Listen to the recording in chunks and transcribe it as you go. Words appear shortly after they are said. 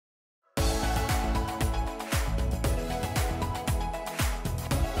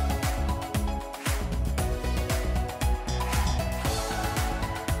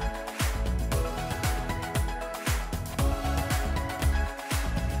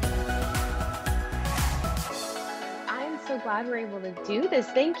glad we're able to do this.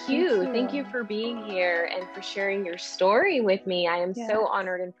 Thank you. Thank you for being here and for sharing your story with me. I am so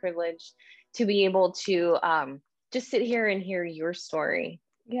honored and privileged to be able to just sit here and hear your story.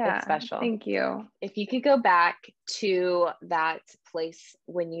 Yeah, it's special. Thank you. If you could go back to that place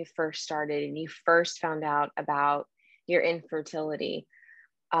when you first started and you first found out about your infertility,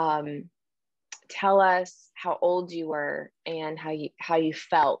 tell us how old you were and how you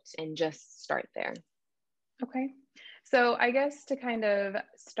felt, and just start there. Okay. So I guess to kind of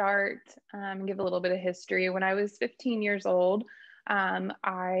start and give a little bit of history, when I was 15 years old,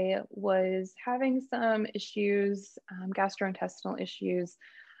 I was having some issues, gastrointestinal issues,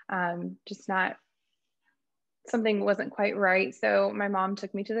 just not, something wasn't quite right. So my mom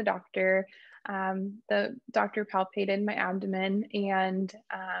took me to the doctor. The doctor palpated my abdomen, and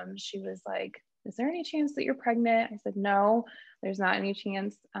she was like, "Is there any chance that you're pregnant?" I said, "No, there's not any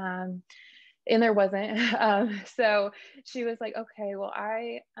chance." And there wasn't. So she was like, "Okay, well,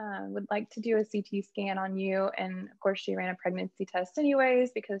 I would like to do a CT scan on you." And of course, she ran a pregnancy test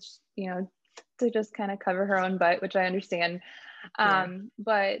anyways, because, to just kind of cover her own butt, which I understand.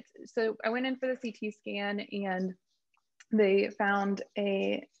 But so I went in for the CT scan, and they found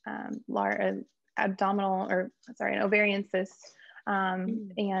an ovarian cyst.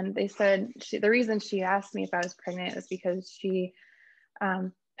 And they said the reason she asked me if I was pregnant was because she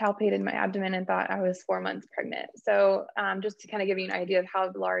palpated my abdomen and thought I was 4 months pregnant. So just to kind of give you an idea of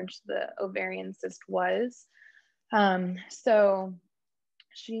how large the ovarian cyst was. So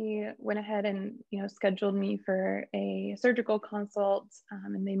she went ahead and, scheduled me for a surgical consult,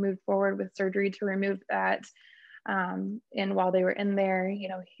 and they moved forward with surgery to remove that. And while they were in there,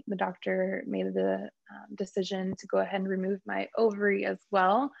 the doctor made the decision to go ahead and remove my ovary as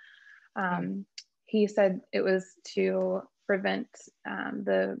well. He said it was to prevent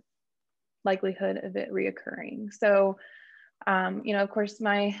the likelihood of it reoccurring. So, of course,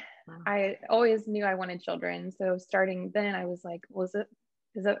 I always knew I wanted children. So starting then, I was like,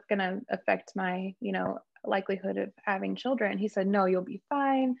 is that going to affect my, likelihood of having children? He said, "No, you'll be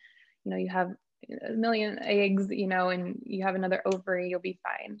fine. You have a million eggs, and you have another ovary, you'll be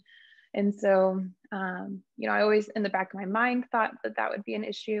fine." And so, I always in the back of my mind thought that would be an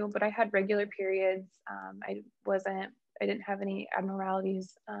issue, but I had regular periods. I didn't have any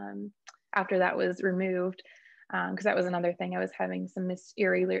abnormalities after that was removed, because that was another thing. I was having some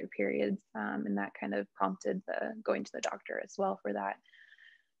irregular periods, and that kind of prompted going to the doctor as well for that.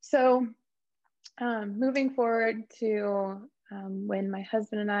 So moving forward to when my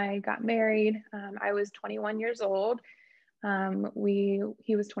husband and I got married, I was 21 years old.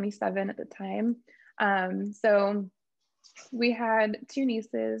 He was 27 at the time. So we had two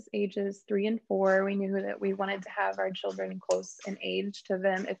nieces, ages 3 and 4. We knew that we wanted to have our children close in age to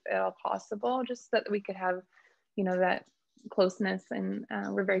them, if at all possible, just so that we could have, that closeness. And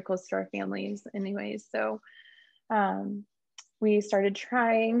we're very close to our families anyways. So we started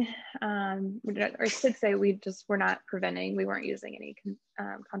trying, or I should say we just were not preventing. We weren't using any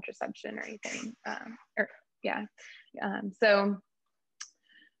contraception or anything. So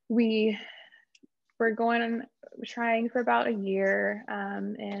we were trying for about a year,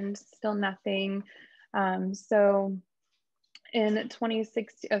 and still nothing. So in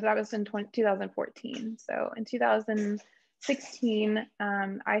 2016, that was in 2014. So in 2016,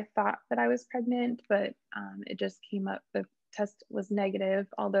 I thought that I was pregnant, but it just came up, the test was negative,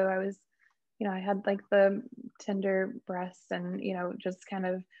 although I was, I had like the tender breasts and, just kind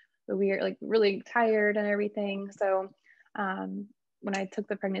of the weird, like really tired and everything. So when I took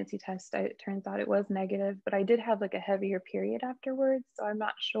the pregnancy test, it turns out it was negative, but I did have like a heavier period afterwards. So I'm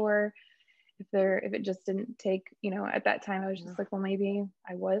not sure if it just didn't take, at that time I was just like, well, maybe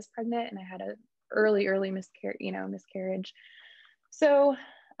I was pregnant and I had a early miscarriage. So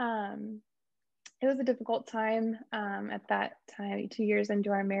it was a difficult time at that time, 2 years into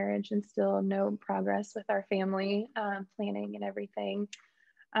our marriage, and still no progress with our family planning and everything.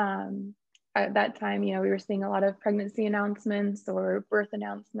 At that time, we were seeing a lot of pregnancy announcements or birth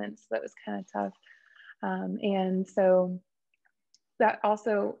announcements. So that was kind of tough. And so that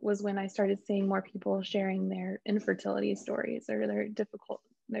also was when I started seeing more people sharing their infertility stories or their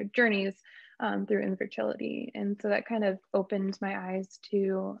journeys through infertility. And so that kind of opened my eyes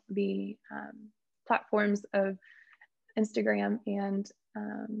to the platforms of Instagram and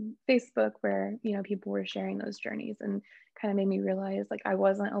Facebook, where people were sharing those journeys, and kind of made me realize like I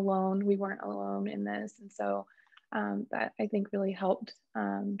wasn't alone. We weren't alone in this. And so that I think really helped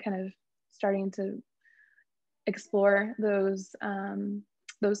kind of starting to explore those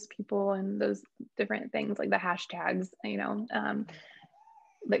people and those different things, like the hashtags,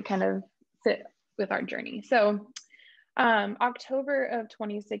 that kind of fit with our journey. So October of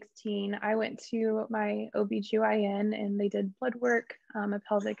 2016, I went to my OBGYN and they did blood work, a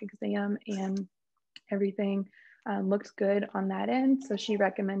pelvic exam, and everything looked good on that end. So she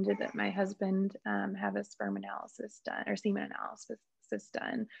recommended that my husband have a sperm analysis done, or semen analysis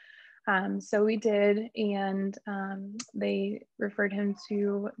done. So we did, and they referred him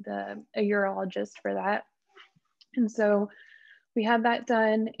to a urologist for that. And so we had that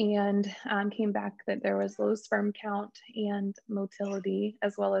done, and came back that there was low sperm count and motility,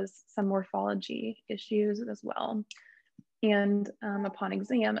 as well as some morphology issues as well. And upon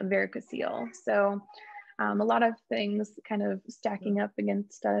exam, a varicocele. So a lot of things kind of stacking up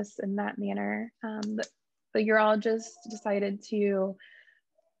against us in that manner. The urologist decided to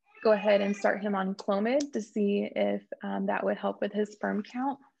go ahead and start him on Clomid to see if that would help with his sperm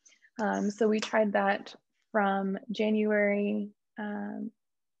count. So we tried that from February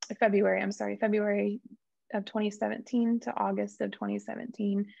of 2017 to August of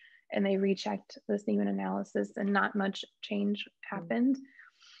 2017, and they rechecked the semen analysis and not much change happened.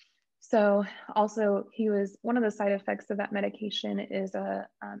 So also one of the side effects of that medication is a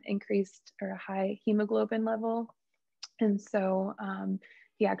increased or a high hemoglobin level. And so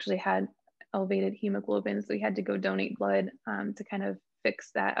he actually had elevated hemoglobin, so he had to go donate blood to kind of fix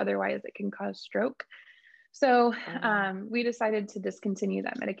that. Otherwise it can cause stroke. So we decided to discontinue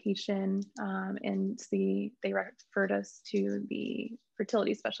that medication and they referred us to the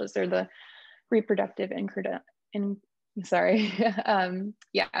fertility specialist, or the reproductive sorry.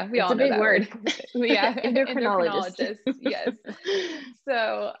 Yeah, we all know that word. Yeah, endocrinologist. Yes.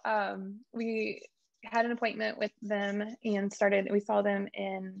 So we had an appointment with them and we saw them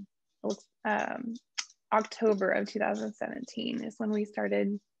in October of 2017 is when we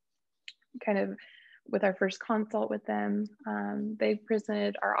started kind of with our first consult with them. They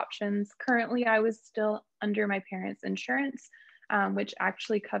presented our options. Currently, I was still under my parents' insurance, which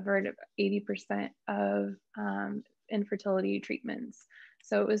actually covered 80% of infertility treatments.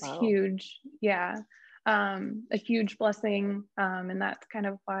 So it was huge. Yeah. A huge blessing. And that's kind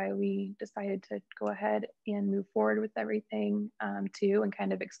of why we decided to go ahead and move forward with everything too, and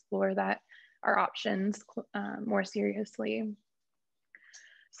kind of explore our options more seriously.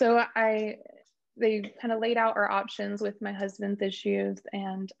 So they kind of laid out our options with my husband's issues,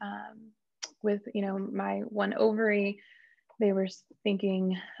 and with, my one ovary, they were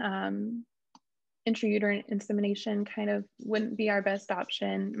thinking intrauterine insemination kind of wouldn't be our best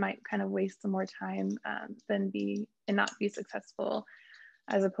option, might kind of waste some more time and not be successful,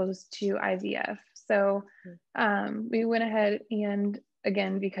 as opposed to IVF. So we went ahead, and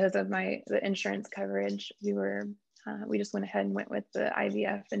again, because of the insurance coverage, we just went ahead and went with the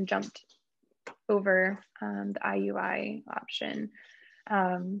IVF and jumped over the IUI option.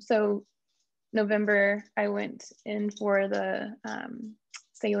 So November, I went in for the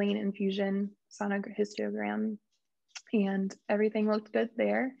saline infusion histogram, and everything looked good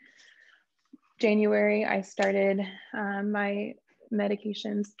there. January, I started my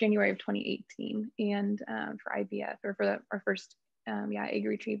medications, January of 2018, and for IVF, or for our first egg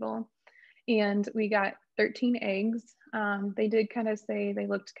retrieval. And we got 13 eggs. They did kind of say they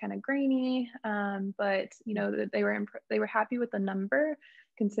looked kind of grainy, but they were happy with the number,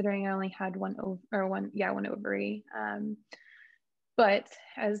 considering I only had one ovary. But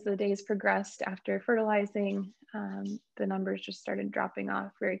as the days progressed after fertilizing, the numbers just started dropping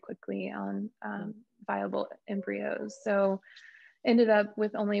off very quickly on viable embryos. So ended up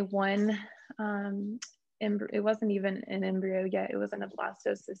with only one it wasn't even an embryo yet. It was in a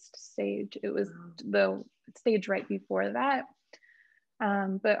blastocyst stage. It was the stage right before that.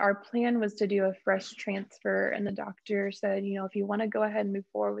 But our plan was to do a fresh transfer, and the doctor said, if you want to go ahead and move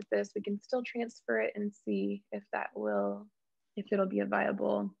forward with this, we can still transfer it and see if it'll be a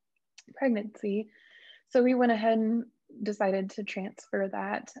viable pregnancy. So we went ahead and decided to transfer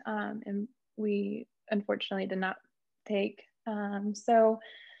that, and we unfortunately did not take. So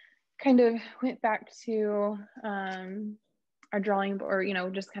kind of went back to our drawing board,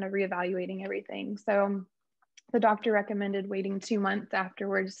 just kind of reevaluating everything. So the doctor recommended waiting 2 months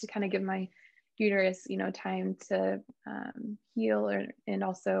afterwards to kind of give my uterus, time to heal, and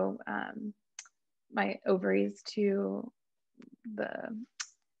also my ovaries to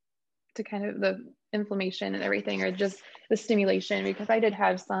kind of the inflammation and everything, or just the stimulation, because I did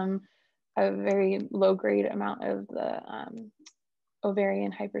have a very low grade amount of the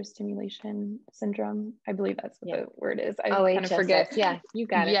ovarian hyperstimulation syndrome. I believe that's what the word is. I kind of forget. Yeah, you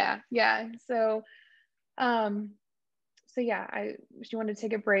got it. Yeah. So, she wanted to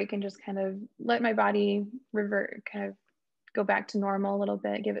take a break and just kind of let my body revert, kind of go back to normal a little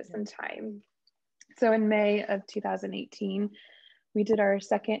bit, give it some time. So in May of 2018, we did our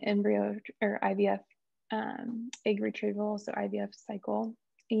second embryo or IVF egg retrieval, so IVF cycle,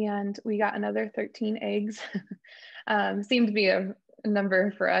 and we got another 13 eggs. Seemed to be a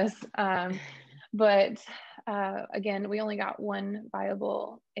number for us. But again, we only got one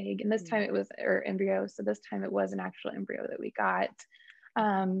viable egg, and this time it was, or embryo. So this time it was an actual embryo that we got.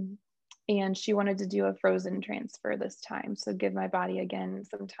 And she wanted to do a frozen transfer this time. So give my body again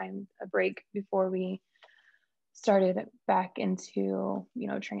some time, a break before we started back into,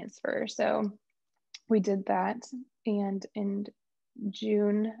 transfer. So we did that. And in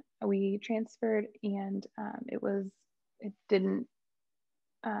June, we transferred, and it didn't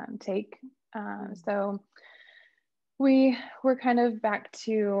take. So we were kind of back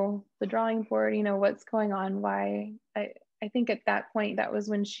to the drawing board, what's going on, why. I think at that point, that was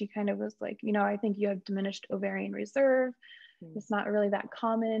when she kind of was like, I think you have diminished ovarian reserve. It's not really that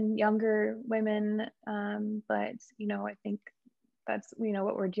common, younger women. But, I think that's,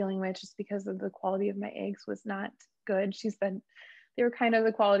 what we're dealing with, just because of the quality of my eggs was not good. She said they were kind of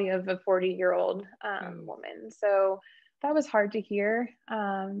the quality of a 40-year-old woman. So that was hard to hear.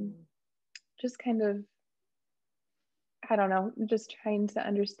 Just kind of, I don't know, just trying to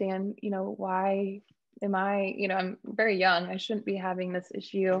understand, why am I, I'm very young. I shouldn't be having this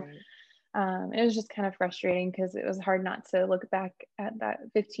issue. It was just kind of frustrating because it was hard not to look back at that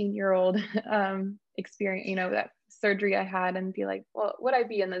 15-year-old experience, that surgery I had, and be like, well, would I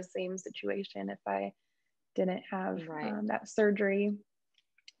be in the same situation if I didn't have that surgery?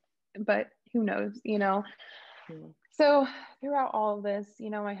 But who knows, So throughout all of this,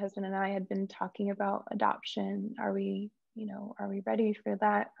 my husband and I had been talking about adoption. Are we ready for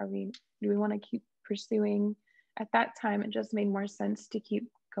that? Do we want to keep pursuing? At that time, it just made more sense to keep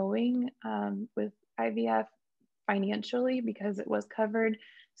going with IVF financially, because it was covered.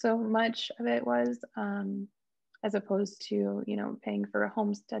 So much of it was, as opposed to, paying for a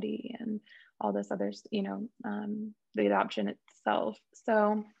home study and all this other, the adoption itself.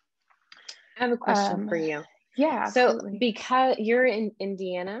 So I have a question for you. Yeah, absolutely. So because you're in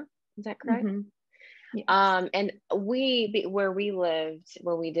Indiana, is that correct? Mm-hmm. Yes. And where we lived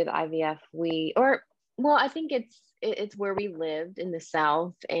when we did IVF, I think it's where we lived in the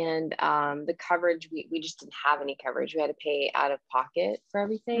South, and the coverage, we just didn't have any coverage. We had to pay out of pocket for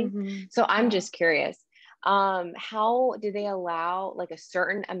everything. Mm-hmm. So I'm just curious, how did they allow like a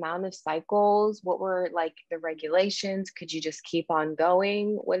certain amount of cycles? What were like the regulations? Could you just keep on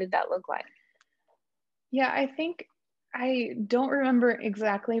going? What did that look like? Yeah, I think, I don't remember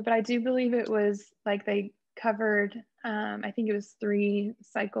exactly, but I do believe it was like they covered, I think it was 3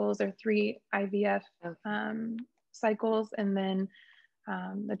 cycles or 3 IVF cycles, and then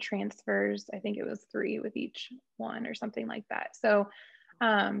the transfers, I think it was 3 with each one or something like that. So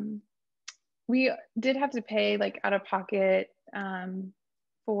we did have to pay like out of pocket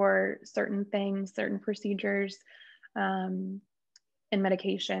for certain things, certain procedures. And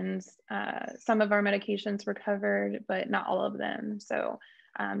medications. Some of our medications were covered, but not all of them. So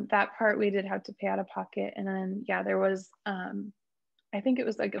that part we did have to pay out of pocket. And then, there was, I think it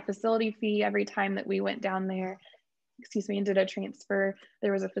was like a facility fee every time that we went down there, and did a transfer.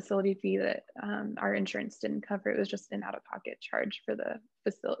 There was a facility fee that our insurance didn't cover. It was just an out-of-pocket charge for the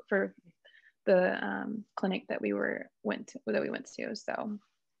clinic that we went to. So.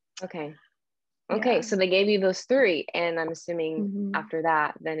 Okay, so they gave you those 3, and I'm assuming after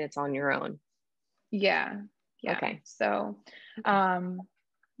that, then it's on your own. Yeah. Okay. So, so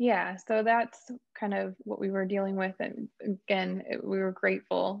that's kind of what we were dealing with. And again, we were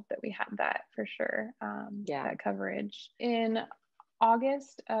grateful that we had that for sure, that coverage. In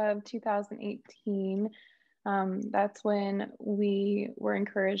August of 2018, that's when we were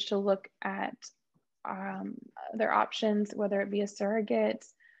encouraged to look at their options, whether it be a surrogate,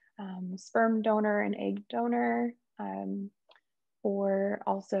 sperm donor and egg donor, or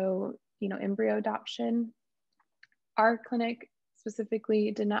also, embryo adoption. Our clinic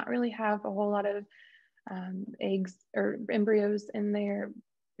specifically did not really have a whole lot of eggs or embryos in their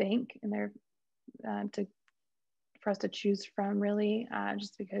bank, in their for us to choose from, really,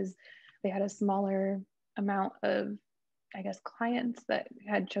 just because they had a smaller amount of, I guess, clients that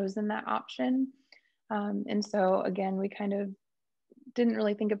had chosen that option. And so again, we kind of didn't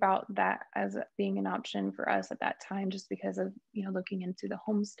really think about that as being an option for us at that time, just because of, looking into the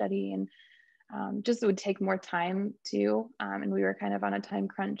home study, and just it would take more time too. And we were kind of on a time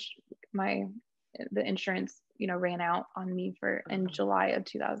crunch. The insurance, ran out on me in July of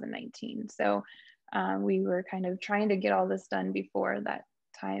 2019. So we were kind of trying to get all this done before that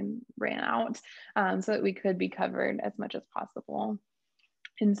time ran out, so that we could be covered as much as possible.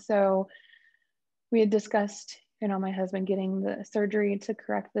 And so we had discussed, my husband getting the surgery to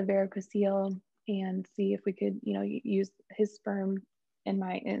correct the varicocele and see if we could, use his sperm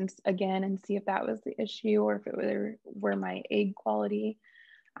again and see if that was the issue or if it were my egg quality.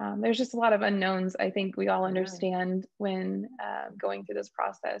 There's just a lot of unknowns. I think we all understand when going through this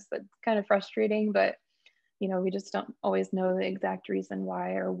process. That's kind of frustrating, but we just don't always know the exact reason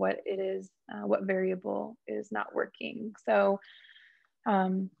why or what it is, what variable is not working. So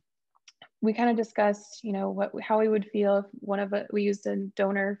we kind of discussed, how we would feel if we used a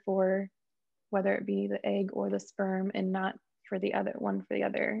donor for whether it be the egg or the sperm and not for the other one for the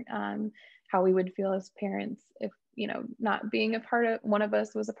other, how we would feel as parents if, not being a part of, one of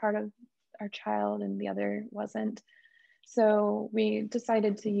us was a part of our child and the other wasn't. So we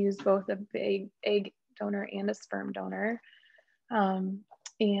decided to use both a big egg donor and a sperm donor.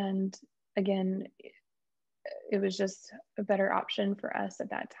 And again, it was just a better option for us at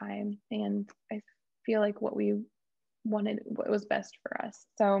that time. And I feel like what we wanted, what was best for us.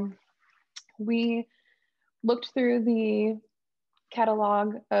 So we looked through the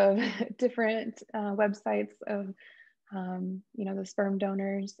catalog of different websites of, the sperm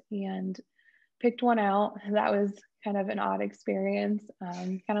donors and picked one out. That was kind of an odd experience,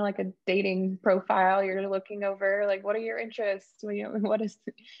 kind of like a dating profile. You're looking over, like, what are your interests? What is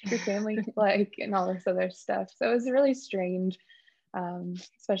your family like, and all this other stuff. So it was really strange,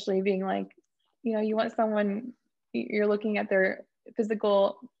 especially being like, you want someone, you're looking at their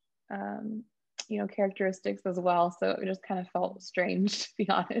physical, characteristics as well. So it just kind of felt strange, to be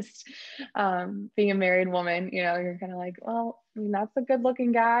honest. Being a married woman, you're kind of like, well, that's a good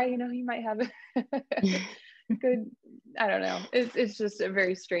looking guy, he might have a good, I don't know. It's just a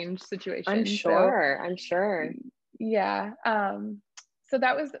very strange situation. I'm sure. Yeah. So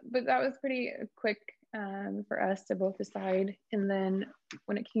that was pretty quick for us to both decide. And then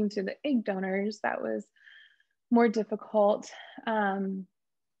when it came to the egg donors, that was more difficult.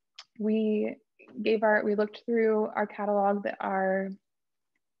 We looked through our catalog that our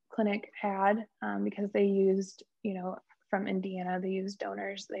clinic had, because they used, from Indiana, they used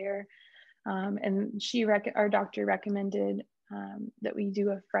donors there. And our doctor recommended that we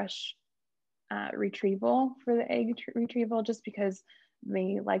do a fresh retrieval for the egg retrieval, just because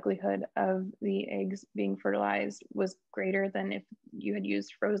the likelihood of the eggs being fertilized was greater than if you had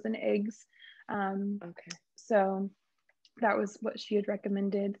used frozen eggs. Okay. So that was what she had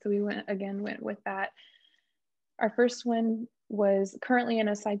recommended. So we went with that. Our first one was currently in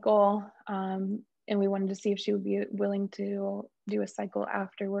a cycle, and we wanted to see if she would be willing to do a cycle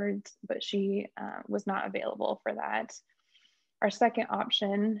afterwards, but she was not available for that. Our second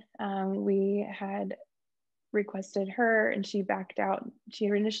option, we had requested her and she backed out. She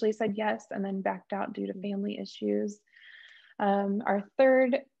initially said yes and then backed out due to family issues. Our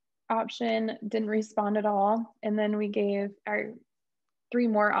third option didn't respond at all. And then we gave our 3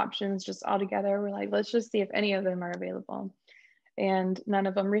 more options just all together. We're like, let's just see if any of them are available. And none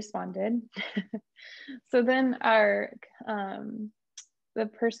of them responded. So then the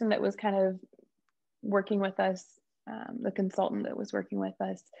person that was kind of working with us, the consultant that was working with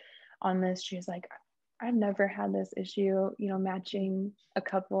us on this, she was like, I've never had this issue, matching a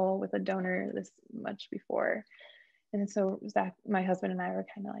couple with a donor this much before. And so Zach, my husband, and I were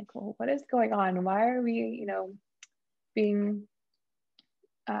kind of like, well, what is going on? Why are we, being,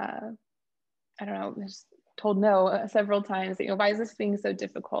 I don't know, just told no several times, why is this being so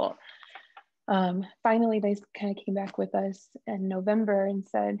difficult? Finally, they kind of came back with us in November and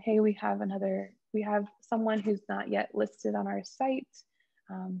said, hey, we have someone who's not yet listed on our site.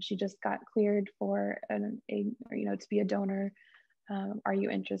 She just got cleared for to be a donor. Are you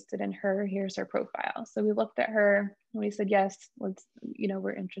interested in her? Here's her profile. So we looked at her and we said, yes,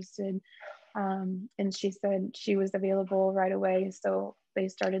 we're interested. And she said she was available right away. So they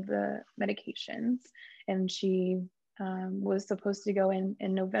started the medications, and she was supposed to go in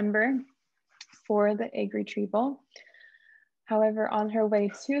November for the egg retrieval. However, on her way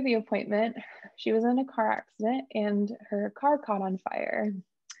to the appointment, she was in a car accident and her car caught on fire.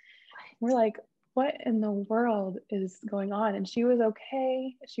 We're like, what in the world is going on? And she was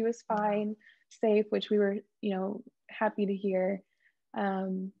okay. She was fine, safe, which we were, happy to hear.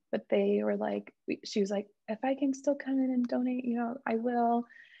 But they were like, she was like, if I can still come in and donate, I will.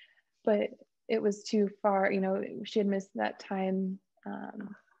 But it was too far, she had missed that time,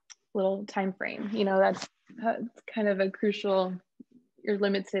 little time frame. That's kind of a crucial, you're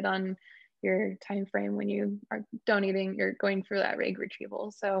limited on your time frame when you are donating, you're going through that egg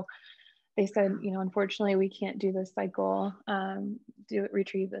retrieval. So they said, unfortunately, we can't do this cycle,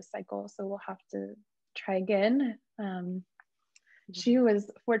 retrieve this cycle. So we'll have to try again. she was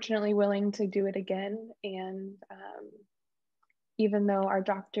fortunately willing to do it again. And even though our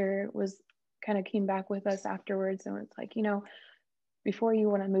doctor was kind of came back with us afterwards and was like, you know, before you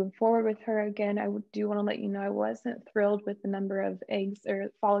want to move forward with her again, I do want to let you know I wasn't thrilled with the number of eggs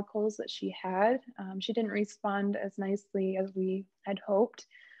or follicles that she had. She didn't respond as nicely as we had hoped.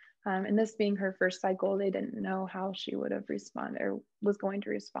 And this being her first cycle, they didn't know how she would have responded or was going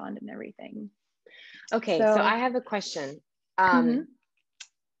to respond and everything. Okay, so I have a question. Mm-hmm.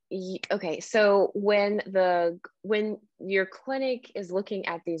 Okay, so when your clinic is looking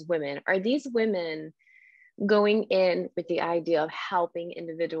at these women, are these women going in with the idea of helping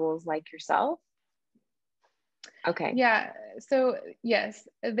individuals like yourself? Okay. Yeah. So yes,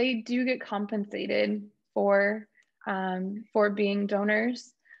 they do get compensated for being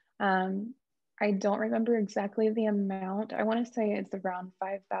donors. I don't remember exactly the amount. I want to say it's around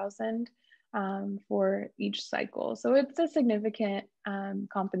 5,000 for each cycle. So it's a significant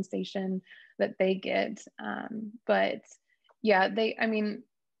compensation that they get. But yeah,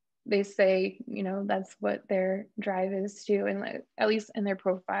 they say, you know, that's what their drive is to, and at least in their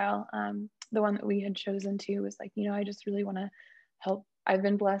profile, the one that we had chosen to was like, you know, I just really want to help. I've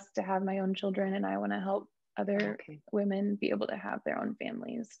been blessed to have my own children, and I want to help other women be able to have their own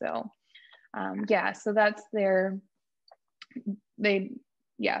families. So yeah, so that's they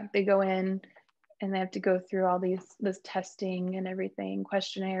go in and they have to go through all this testing and everything,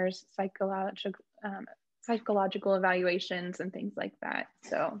 questionnaires, psychological evaluations and things like that.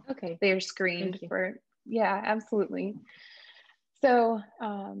 So they are screened for, yeah, absolutely. So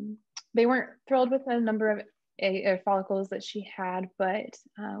they weren't thrilled with the number of follicles that she had, but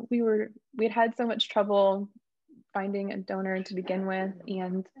we had so much trouble finding a donor to begin with,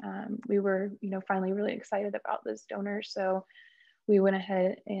 and we were, you know, finally really excited about this donor. So we went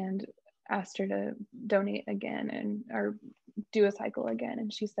ahead and asked her to donate again or do a cycle again,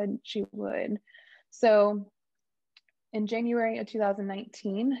 and she said she would. So in January of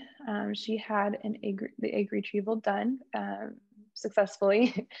 2019, she had the egg retrieval done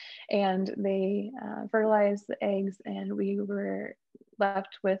successfully, and they fertilized the eggs, and we were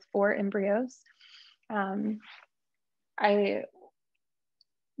left with 4 embryos. I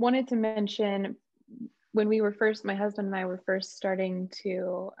wanted to mention, when my husband and I were first starting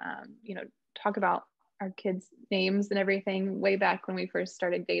to, you know, talk about our kids' names and everything way back when we first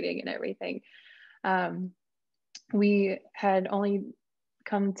started dating and everything, we had only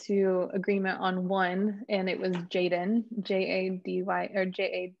come to agreement on one, and it was Jaden, J-A-D-Y or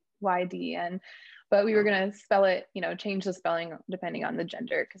J-A-Y-D-E-N, but we were going to spell it, you know, change the spelling depending on the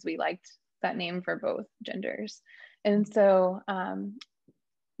gender, because we liked that name for both genders. And so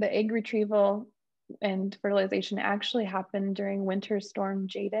the egg retrieval and fertilization actually happened during Winter Storm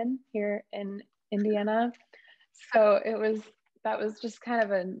Jaden here in Indiana. So that was just kind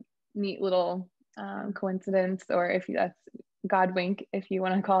of a neat little coincidence, or if that's God wink, if you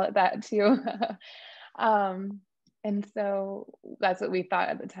want to call it that too. And so that's what we thought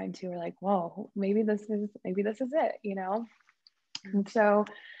at the time too. We're like, whoa, maybe this is it, you know? And so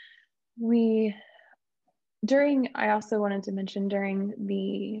I also wanted to mention, during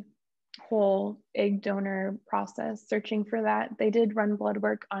the whole egg donor process, searching for that, they did run blood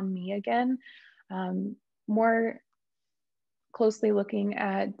work on me again, more closely looking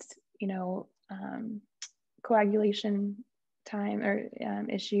at, you know, coagulation time or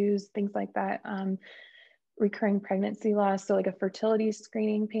issues, things like that, recurring pregnancy loss. So like a fertility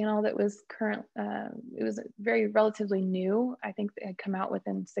screening panel that was it was very relatively new. I think it had come out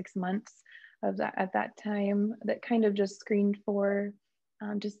within 6 months of that at that time, that kind of just screened for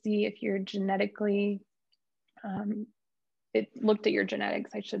to see if you're genetically, it looked at your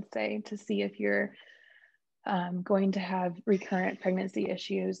genetics, I should say, to see if you're going to have recurrent pregnancy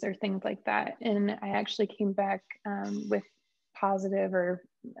issues or things like that. And I actually came back with positive, or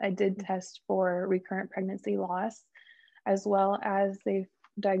I did test for recurrent pregnancy loss, as well as they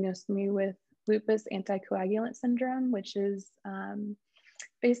diagnosed me with lupus anticoagulant syndrome, which is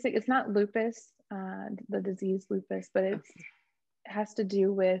it's not lupus, the disease lupus, but it has to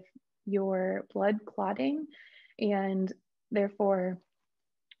do with your blood clotting. And therefore,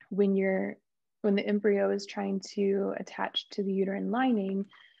 when the embryo is trying to attach to the uterine lining,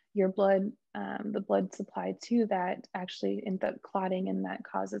 your blood, the blood supply to that actually ends up clotting, and that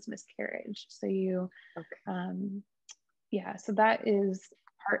causes miscarriage. So so that is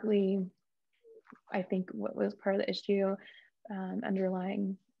partly, I think, what was part of the issue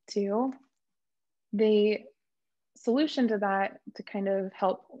underlying too. The solution to that, to kind of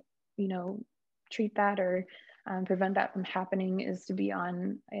help, you know, treat that or prevent that from happening is to be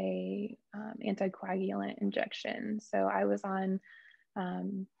on a anticoagulant injection. So I was on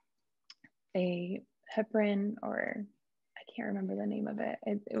a heparin, or I can't remember the name of it,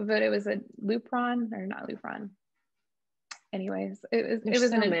 but it was a Lupron, or not Lupron. Anyways, it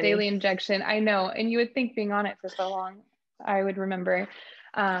was in a daily injection. I know, and you would think being on it for so long, I would remember.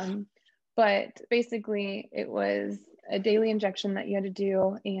 But basically, it was a daily injection that you had to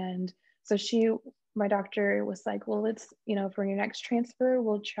do, and so my doctor was like, well, let's, for your next transfer,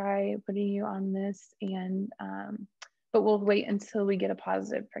 we'll try putting you on this, and but we'll wait until we get a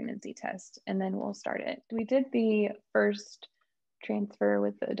positive pregnancy test, and then we'll start it. We did the first transfer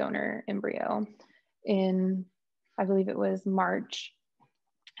with the donor embryo in, I believe it was March,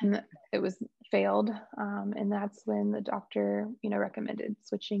 and it was failed. And that's when the doctor, recommended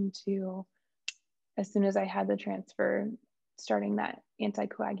switching to, as soon as I had the transfer, starting that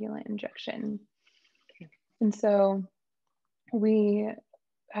anticoagulant injection. Okay. And so we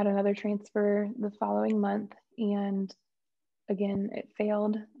had another transfer the following month, and again, it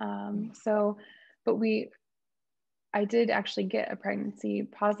failed. But I did actually get a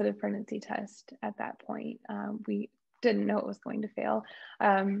positive pregnancy test at that point. We didn't know it was going to fail.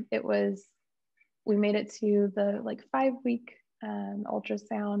 We made it to the 5-week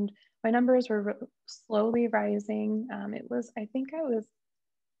ultrasound. My numbers were slowly rising. I think I was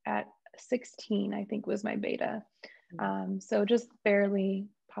at 16, I think was my beta. So just barely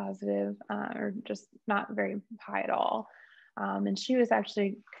positive, or just not very high at all. And she was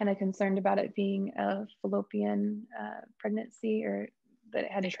actually kind of concerned about it being a fallopian pregnancy, or that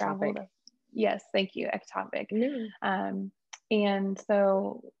it had traveled. Yes, thank you, ectopic. And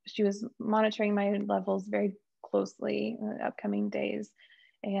so she was monitoring my levels very closely in the upcoming days.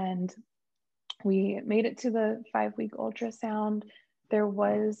 And we made it to the 5-week ultrasound. There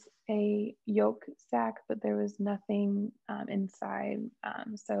was a yolk sac, but there was nothing inside.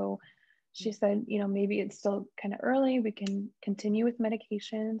 So she said, maybe it's still kind of early. We can continue with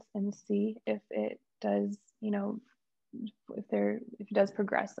medications and see if it does, if it does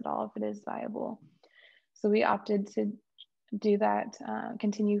progress at all, if it is viable. So we opted to do that,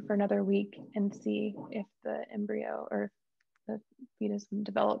 continue for another week and see if the embryo or the fetus would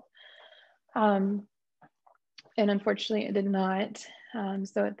develop. And unfortunately, it did not.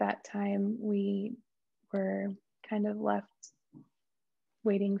 So at that time, we were kind of left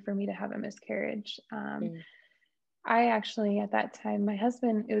waiting for me to have a miscarriage. I actually, at that time, my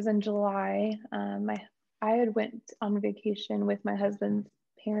husband, it was in July, I had went on vacation with my husband's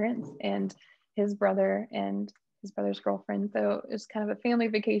parents and his brother and his brother's girlfriend. So it was kind of a family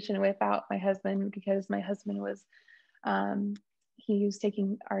vacation without my husband, because my husband was, he was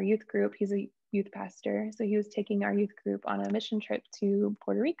taking our youth group. He's a youth pastor. So he was taking our youth group on a mission trip to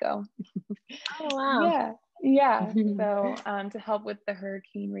Puerto Rico. Oh, wow. Yeah. So to help with the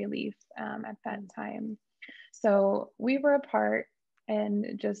hurricane relief at that time. So we were apart, and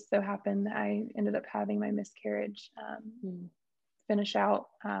it just so happened that I ended up having my miscarriage finish out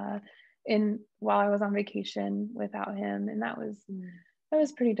while I was on vacation without him. And that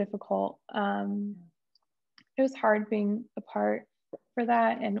was pretty difficult. It was hard being apart for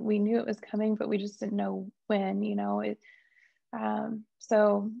that, and we knew it was coming, but we just didn't know when,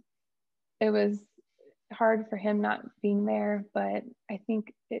 so it was hard for him not being there, but I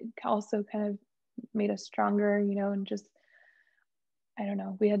think it also kind of made us stronger, and just, I don't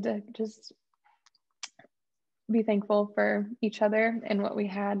know, we had to just be thankful for each other and what we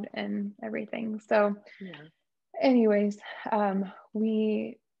had and everything. So anyways,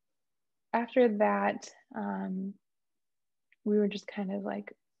 after that, we were just kind of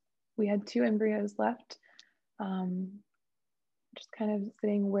we had 2 embryos left, just kind of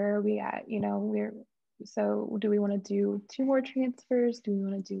sitting, where are we at? So do we want to do 2 more transfers? Do we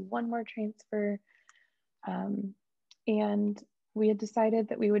want to do 1 more transfer? And we had decided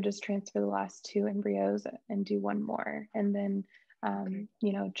that we would just transfer the last 2 embryos and do 1 more. And then,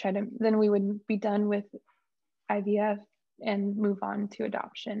 then we would be done with IVF and move on to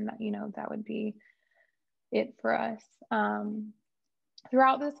adoption. That would be it for us.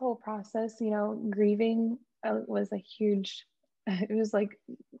 Throughout this whole process, grieving was a huge,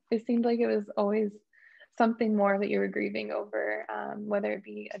 it seemed like it was always something more that you were grieving over, whether it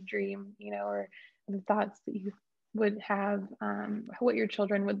be a dream, or the thoughts that you would have, what your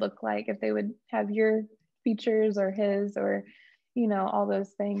children would look like, if they would have your features or his, or, all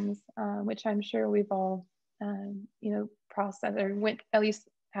those things, which I'm sure we've all, processed, or at least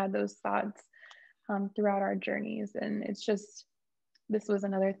had those thoughts throughout our journeys. And it's just, this was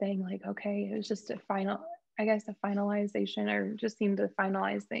another thing, okay, it was just a final, I guess, a finalization, or just seemed to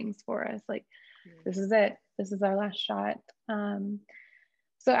finalize things for us. Like, this is it. This is our last shot.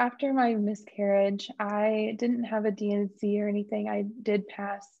 So after my miscarriage, I didn't have a D&C or anything. I did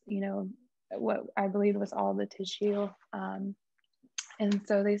pass, what I believed was all the tissue. And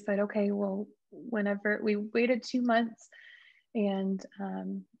so they said, okay, well, whenever we waited 2 months and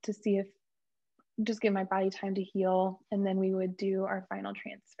to see if, just give my body time to heal, and then we would do our final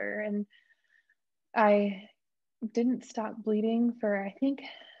transfer. And I didn't stop bleeding for, I think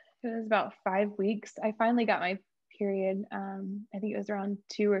it was about 5 weeks. I finally got my period. I think it was around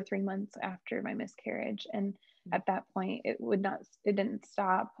 2 or 3 months after my miscarriage. And at that point, it didn't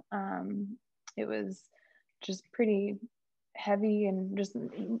stop. It was just pretty heavy and just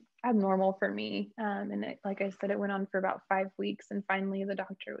abnormal for me. And like I said, it went on for about 5 weeks. And finally the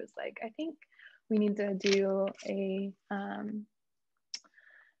doctor was like, I think we need to do a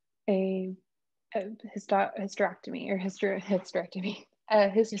hysterectomy or hysterectomy, a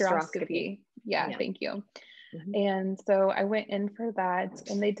hysteroscopy. Yeah, thank you. Mm-hmm. And so I went in for that,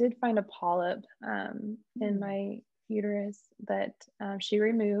 and they did find a polyp in my uterus that she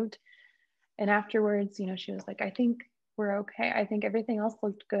removed. And afterwards, she was like, I think we're okay. I think everything else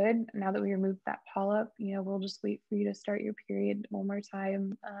looked good. Now that we removed that polyp, we'll just wait for you to start your period one more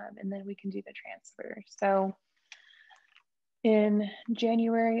time, and then we can do the transfer. So in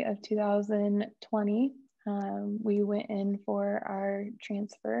January of 2020, we went in for our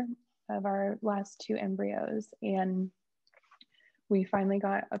transfer of our last 2 embryos, and we finally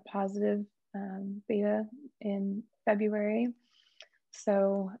got a positive beta in February.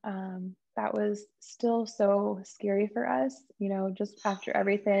 So that was still so scary for us, just after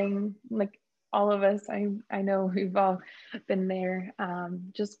everything, like all of us, I know we've all been there,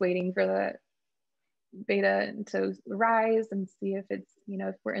 just waiting for the beta to rise and see if it's,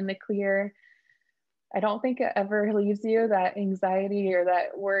 if we're in the clear. I don't think it ever leaves you, that anxiety or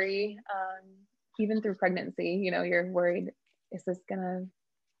that worry, even through pregnancy. You're worried, am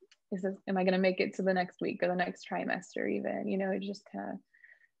I gonna make it to the next week or the next trimester even? It just kind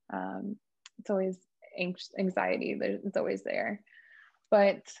of, it's always anxiety, it's always there.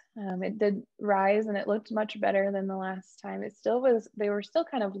 But it did rise, and it looked much better than the last time. They were still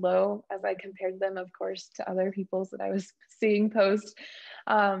kind of low as I compared them, of course, to other people's that I was seeing post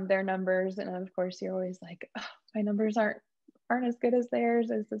their numbers. And of course, you're always like, oh, my numbers aren't as good as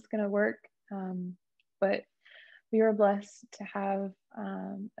theirs. Is this going to work? But we were blessed to have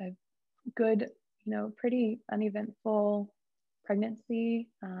a good, pretty uneventful pregnancy.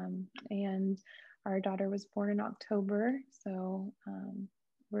 And our daughter was born in October, so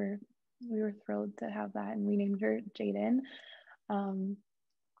we were thrilled to have that, and we named her Jaden.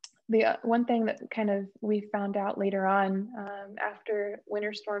 The one thing that kind of we found out later on, after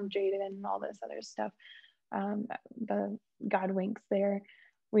Winter Storm Jaden and all this other stuff, the God winks there,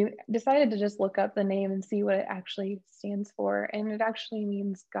 we decided to just look up the name and see what it actually stands for, and it actually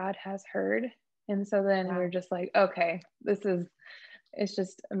means God has heard. And so then we were just like, okay, it's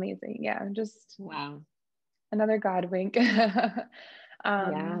just amazing. Yeah, just another God wink. So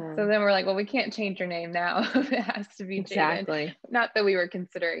then we're like, well, we can't change your name now. It has to be Jaden. Not that we were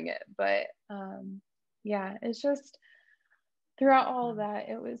considering it, but it's just throughout all of that,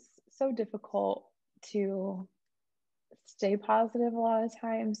 it was so difficult to stay positive a lot of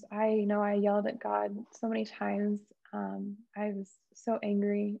times. I know I yelled at God so many times. I was so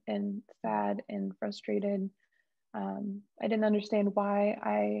angry and sad and frustrated. I didn't understand why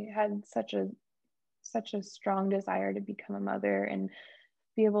I had such a strong desire to become a mother and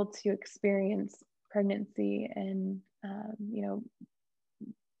be able to experience pregnancy and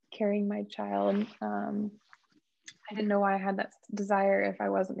carrying my child. I didn't know why I had that desire if I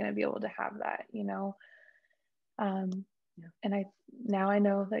wasn't going to be able to have that, and now I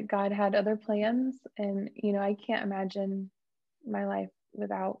know that God had other plans, and I can't imagine my life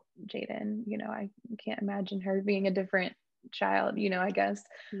without Jaden. I can't imagine her being a different child, I guess.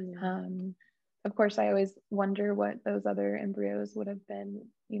 Of course, I always wonder what those other embryos would have been,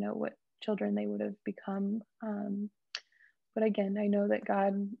 what children they would have become. But again, I know that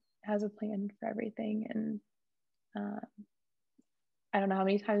God has a plan for everything. And I don't know how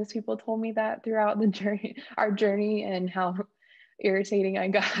many times people told me that throughout our journey, and how irritated I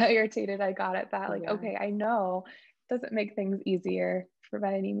got at that. Like, okay, I know it doesn't make things easier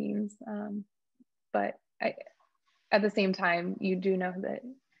by any means. But at the same time, you do know that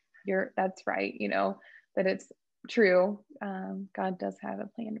that's right, that it's true. God does have a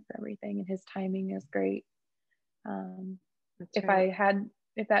plan for everything, and his timing is great.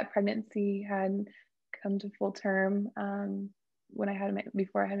 If that pregnancy had come to full term,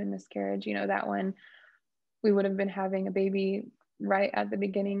 before I had a miscarriage, that one, we would have been having a baby right at the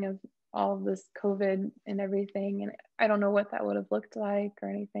beginning of all of this COVID and everything. And I don't know what that would have looked like or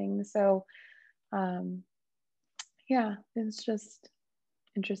anything. So, yeah, it's just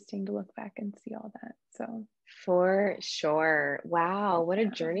interesting to look back and see all that. So, for sure. Wow, what a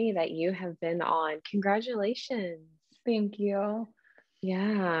journey that you have been on. Congratulations. Thank you.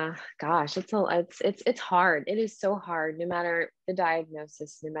 Yeah, gosh, it's hard. It is so hard, no matter the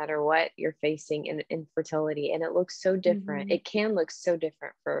diagnosis, no matter what you're facing in infertility, and it looks so different. Mm-hmm. It can look so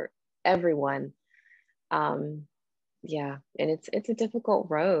different for everyone. Yeah, and it's a difficult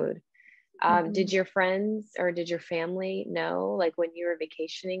road. Mm-hmm. Did your friends or did your family know, like when you were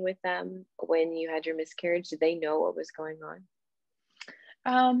vacationing with them, when you had your miscarriage, did they know what was going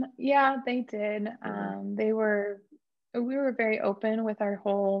on? Yeah, they did. Mhm. We were very open with our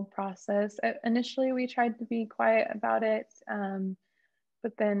whole process. Initially, we tried to be quiet about it,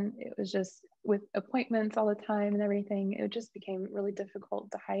 but then it was just with appointments all the time and everything, it just became really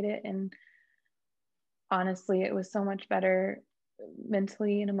difficult to hide it. And honestly, it was so much better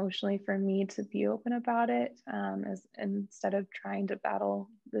mentally and emotionally for me to be open about it, as instead of trying to battle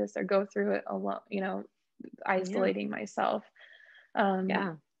this or go through it alone, Yeah, isolating myself. Um,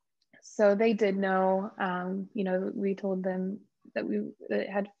 yeah, so they did know. We told them that that it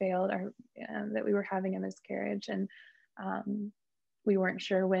had failed, or that we were having a miscarriage, and um, we weren't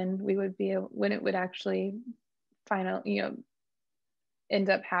sure when when it would actually end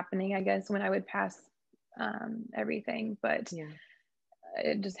up happening. I guess when I would pass everything, but yeah,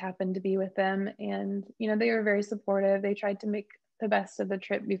 it just happened to be with them, and they were very supportive. They tried to make the best of the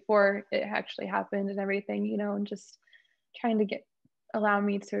trip before it actually happened and everything, and just trying to allow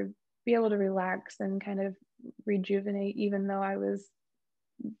me to be able to relax and kind of rejuvenate, even though I was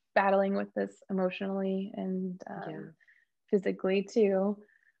battling with this emotionally and yeah. physically too.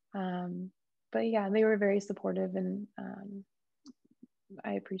 But yeah, they were very supportive, and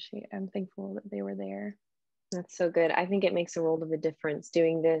I'm thankful that they were there. That's so good. I think it makes a world of a difference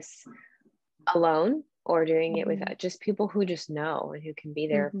doing this alone or doing it with Mm-hmm. just people who just know and who can be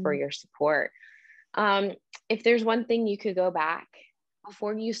there for Mm-hmm. your support. Um, if there's one thing you could go back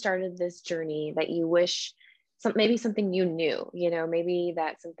before you started this journey that you wish maybe something you knew, maybe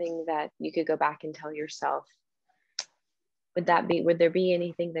that's something that you could go back and tell yourself, would there be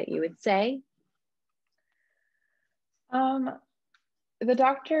anything that you would say? Um, the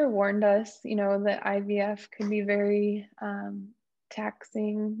doctor warned us, that IVF could be very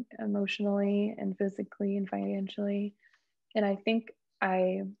taxing emotionally and physically and financially. And I think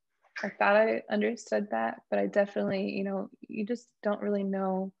I I thought I understood that, but I definitely, you just don't really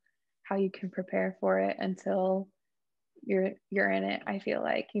know how you can prepare for it until you're in it. I feel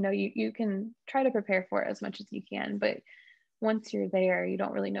like, you can try to prepare for it as much as you can, but once you're there, you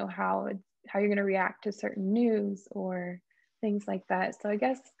don't really know how you're going to react to certain news or things like that. So I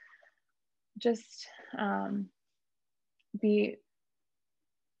guess just be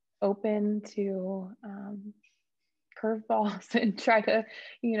open to curveballs and try to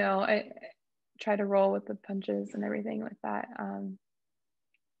roll with the punches and everything like that.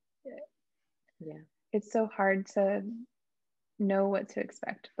 Yeah. It's so hard to know what to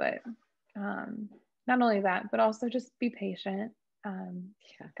expect, but not only that, but also just be patient.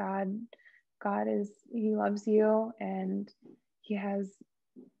 Yeah. He loves you, and he has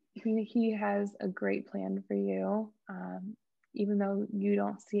he has a great plan for you, even though you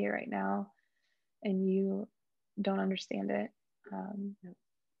don't see it right now and you don't understand it.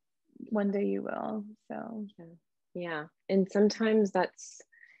 One day you will. So Yeah. Yeah. And sometimes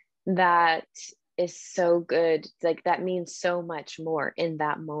that is so good. Like that means so much more in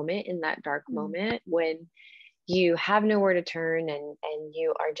that moment, in that dark moment when you have nowhere to turn and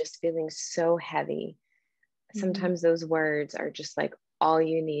you are just feeling so heavy. mm-hmm. Sometimes those words are just like all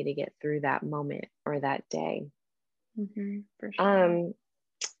you need to get through that moment or that day. Mm-hmm. For sure. Um,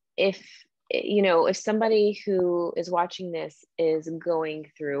 if if somebody who is watching this is going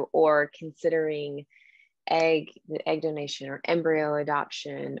through or considering egg donation or embryo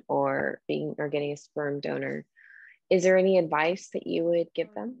adoption or getting a sperm donor, is there any advice that you would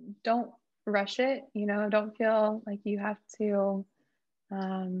give them? Don't rush it. Don't feel like you have to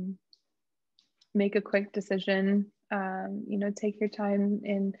make a quick decision. Take your time,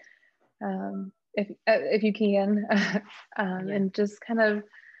 and if you can, Yeah. and just kind of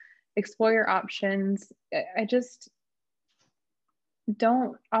explore your options. I just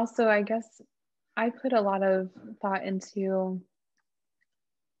don't. Also, I guess I put a lot of thought into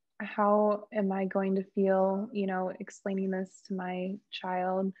how am I going to feel, explaining this to my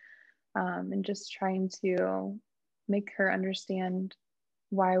child, and just trying to make her understand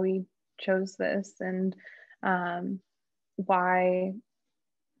why we chose this. And why,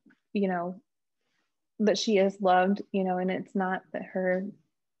 you know, that she is loved, you know, and it's not that her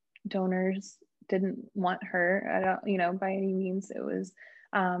donors didn't want her at all, you know, by any means. It was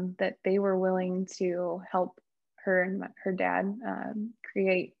that they were willing to help her and her dad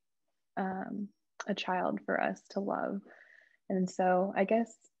create a child for us to love. And so I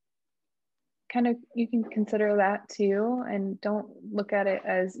guess kind of you can consider that too, and don't look at it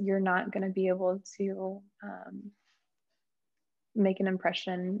as you're not going to be able to make an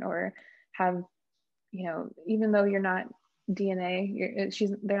impression or have, you know, even though you're not DNA,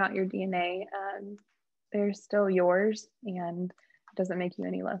 they're not your DNA, they're still yours, and it doesn't make you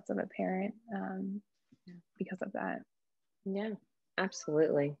any less of a parent because of that. Yeah,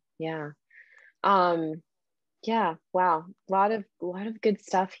 absolutely. Yeah. Yeah, wow. A lot of good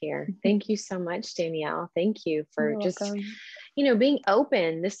stuff here. Thank you so much, Danielle. Thank you for just, you know, being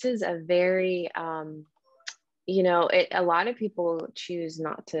open. This is a very you know, a lot of people choose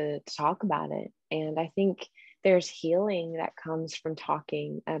not to talk about it. And I think there's healing that comes from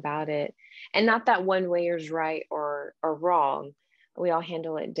talking about it. And not that one way is right or wrong. We all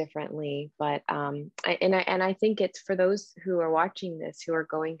handle it differently. But I think it's for those who are watching this, who are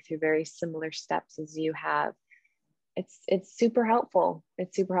going through very similar steps as you have. It's super helpful.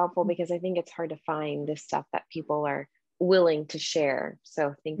 It's super helpful because I think it's hard to find this stuff that people are willing to share.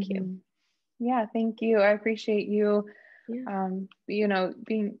 So thank you. Yeah, thank you. I appreciate you, you know,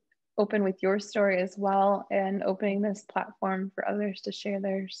 being open with your story as well, and opening this platform for others to share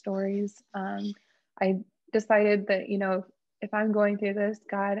their stories. I decided that, you know, if I'm going through this,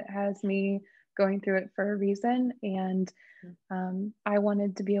 God has me going through it for a reason. And I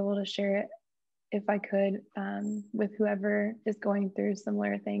wanted to be able to share it if I could with whoever is going through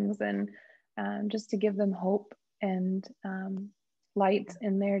similar things, and just to give them hope and light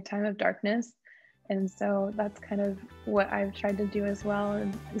in their time of darkness. And so that's kind of what I've tried to do as well,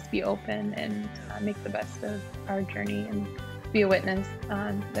 and just be open and make the best of our journey and be a witness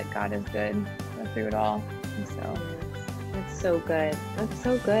that God is good through it all. And so that's so good. That's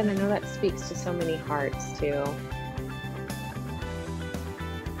so good. I know that speaks to so many hearts too.